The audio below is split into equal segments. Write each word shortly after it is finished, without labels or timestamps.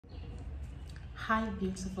Hi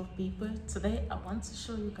beautiful people, today I want to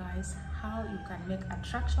show you guys how you can make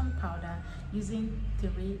attraction powder using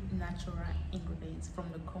 3 natural ingredients from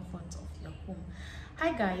the comfort of your home.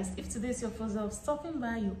 Hi guys, if today is your first time stopping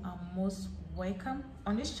by, you are most welcome.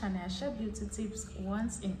 On this channel I share beauty tips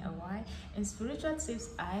once in a while and spiritual tips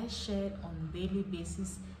I share on daily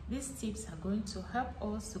basis. These tips are going to help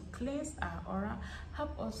us to cleanse our aura,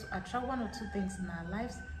 help us to attract 1 or 2 things in our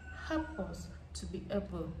lives, help us to be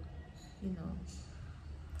able,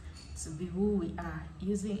 to be who we are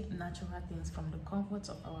using natural things from the comfort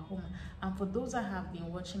of our home. And for those that have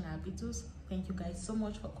been watching our videos, thank you guys so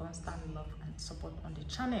much for constant love and support on the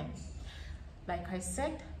channel. Like I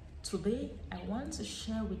said, today I want to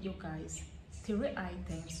share with you guys 3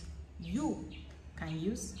 items you can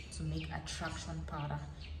use to make attraction powder.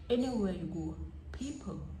 Anywhere you go,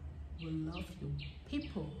 people will love you,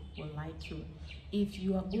 people will like you. If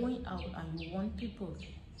you are going out and you want people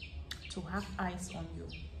to have eyes on you,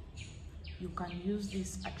 you can use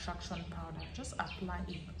this attraction powder. Just apply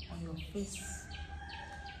it on your face.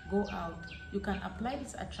 Go out, you can apply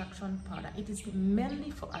this attraction powder. It is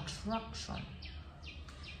mainly for attraction.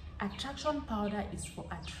 Attraction powder is for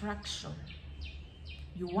attraction.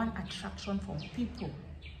 You want attraction from people.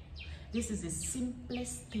 This is the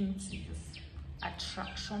simplest thing to use.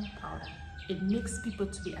 Attraction powder. It makes people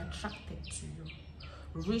to be attracted to you.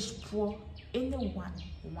 Rich, poor, anyone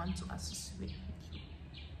who want to associate with you.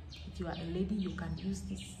 If you are a lady, you can use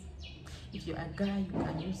this. If you're a guy, you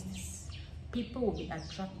can use this. People will be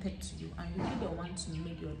attracted to you, and you'll be the one to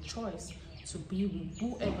make your choice to be with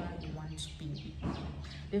whoever you want to be with.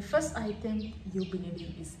 The first item you'll be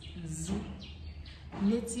needing is Zoo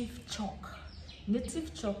Native Chalk.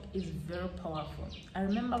 Native chalk is very powerful. I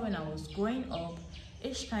remember when I was growing up,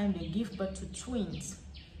 each time they give birth to twins,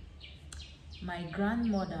 my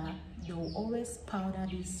grandmother, they will always powder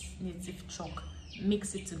this native chalk,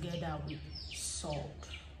 mix it together with salt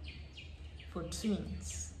for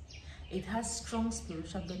twins. It has strong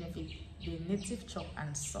spiritual benefit, the native chalk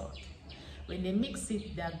and salt. When they mix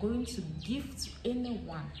it, they are going to give to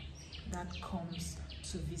anyone that comes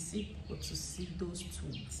to visit or to see those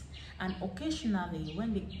twins. And occasionally,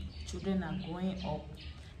 when the children are growing up,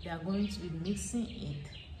 they are going to be mixing it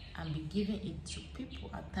and be giving it to people.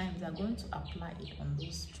 At times, they are going to apply it on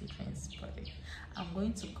those children's body. I'm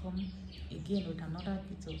going to come again with another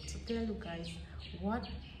video to tell you guys what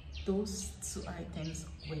those 2 items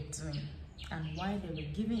were doing and why they were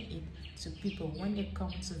giving it to people when they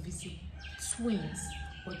come to visit twins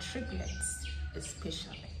or triplets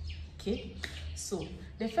especially. Okay, so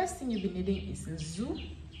the first thing you'll be needing is Zoo.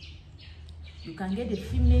 You can get the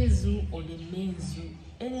female Zoo or the male Zoo.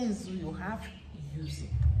 Any Zoo you have, use it.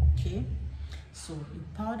 Okay, so you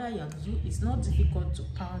powder your Zoo. It's not difficult to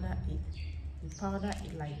powder it. You powder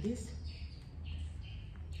it like this.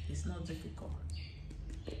 It's not difficult.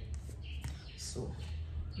 So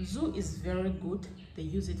Zoo is very good. They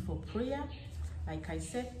use it for prayer. Like I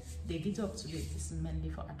said, the video of today is mainly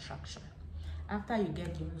for attraction. After you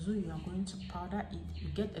get your Zoo, you are going to powder it. You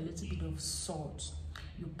get a little bit of salt.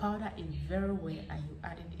 You powder it very well and you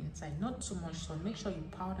add it inside. Not too much salt. Make sure you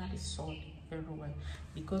powder the salt very well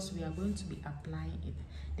because we are going to be applying it.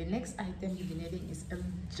 The next item you'll be needing is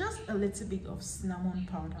just a little bit of cinnamon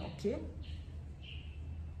powder, okay?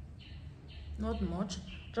 Not much,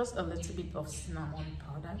 just a little bit of cinnamon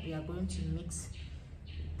powder. We are going to mix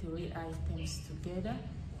 3 items together.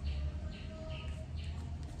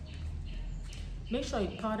 Make sure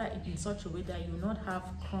you powder it in such a way that you will not have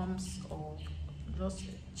crumbs or just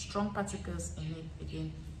strong particles in it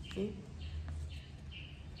again. Okay.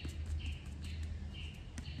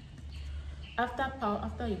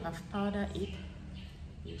 After you have powdered it,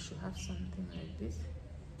 you should have something like this.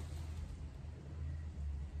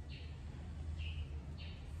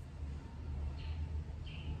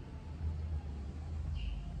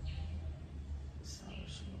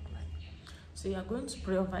 So you are going to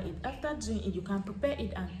pray over it. After doing it, you can prepare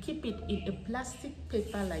it and keep it in a plastic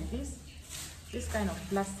paper like this. This kind of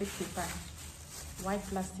plastic paper, white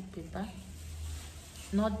plastic paper,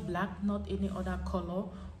 not black, not any other color,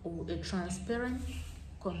 or a transparent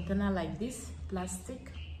container like this,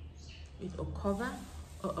 plastic with a cover,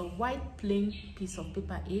 or a white plain piece of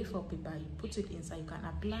paper, A4 paper. You put it inside. You can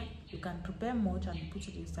apply, you can prepare much and put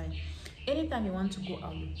it inside. Anytime you want to go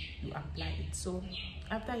out, you apply it. So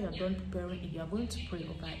after you're done preparing it, you are going to pray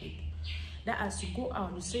over it. That as you go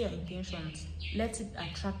out, you say your intentions. Let it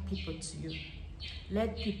attract people to you.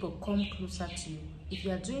 Let people come closer to you. If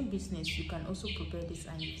you are doing business, you can also prepare this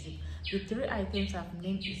and use it. The 3 items I've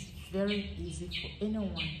named is very easy for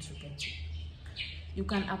anyone to get. You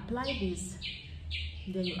can apply this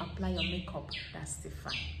then you apply your makeup. That's the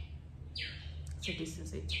fine. So this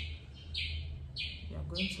is it. You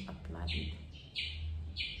are going to apply it.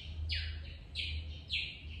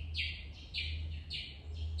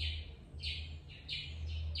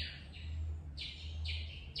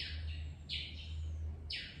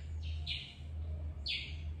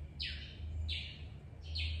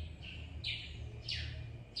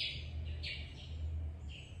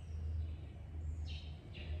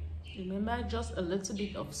 Remember, just a little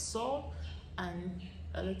bit of salt and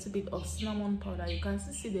a little bit of cinnamon powder. You can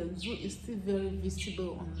see the zoo is still very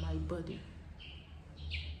visible on my body.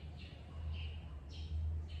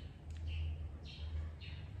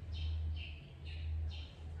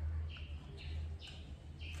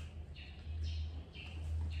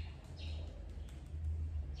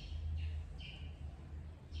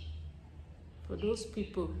 For those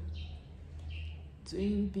people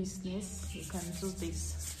doing business, you can do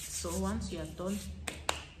this. So once you are done,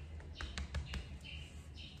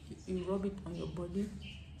 you rub it on your body.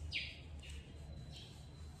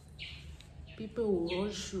 People will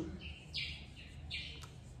rush you.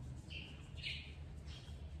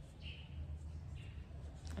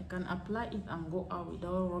 I can apply it and go out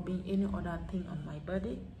without rubbing any other thing on my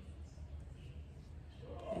body.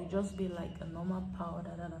 It will just be like a normal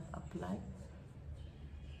powder that I've applied.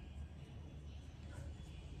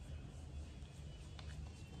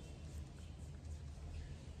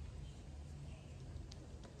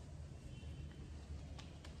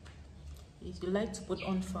 If you like to put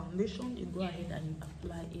on foundation, you go ahead and you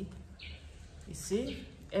apply it. You see,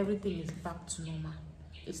 everything is back to normal.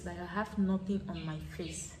 It's like I have nothing on my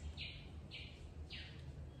face.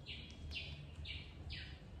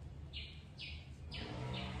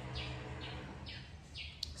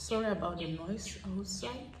 Sorry about the noise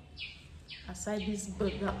outside. Aside this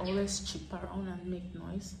bird that always chip around and make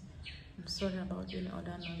noise, I'm sorry about any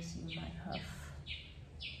other noise you might have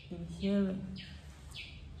been hearing.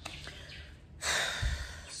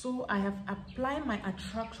 So I have applied my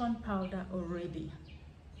attraction powder already.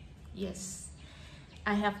 Yes,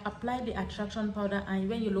 I have applied the attraction powder, and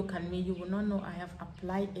when you look at me, you will not know I have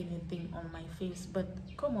applied anything on my face. But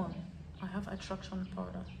come on, I have attraction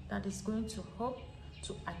powder that is going to help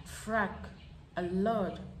to attract a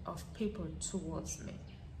lot of people towards me.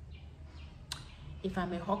 If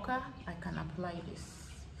I'm a hawker, I can apply this.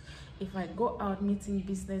 If I go out meeting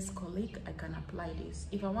business colleague, I can apply this.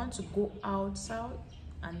 If I want to go outside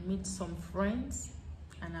and meet some friends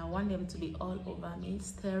and I want them to be all over me,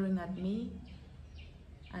 staring at me,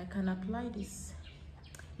 I can apply this.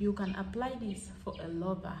 You can apply this for a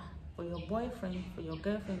lover, for your boyfriend, for your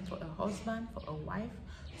girlfriend, for a husband, for a wife,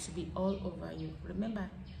 to be all over you. Remember,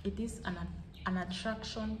 it is an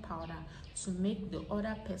attraction powder to make the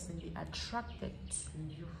other person be attracted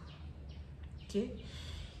to you. Okay?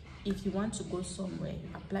 If you want to go somewhere, you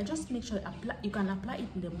apply. Just make sure you apply. You can apply it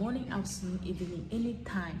in the morning, afternoon, evening, any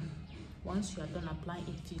time. Once you are done applying,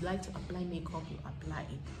 if you like to apply makeup, you apply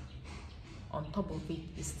it. On top of it,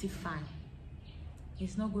 it's still fine.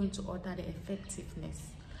 It's not going to alter the effectiveness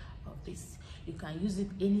of this. You can use it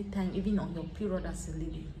anytime, even on your period as a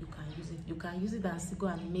lady. You can use it. You can use it and still go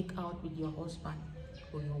and make out with your husband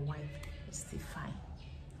or your wife. It's still fine.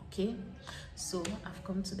 Okay, so I've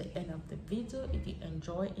come to the end of the video. If you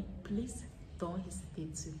enjoy it, please don't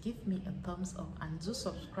hesitate to give me a thumbs up and do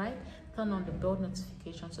subscribe. Turn on the bell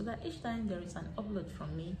notification so that each time there is an upload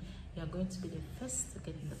from me, you are going to be the first to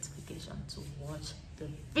get notification to watch the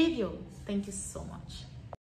video. Thank you so much.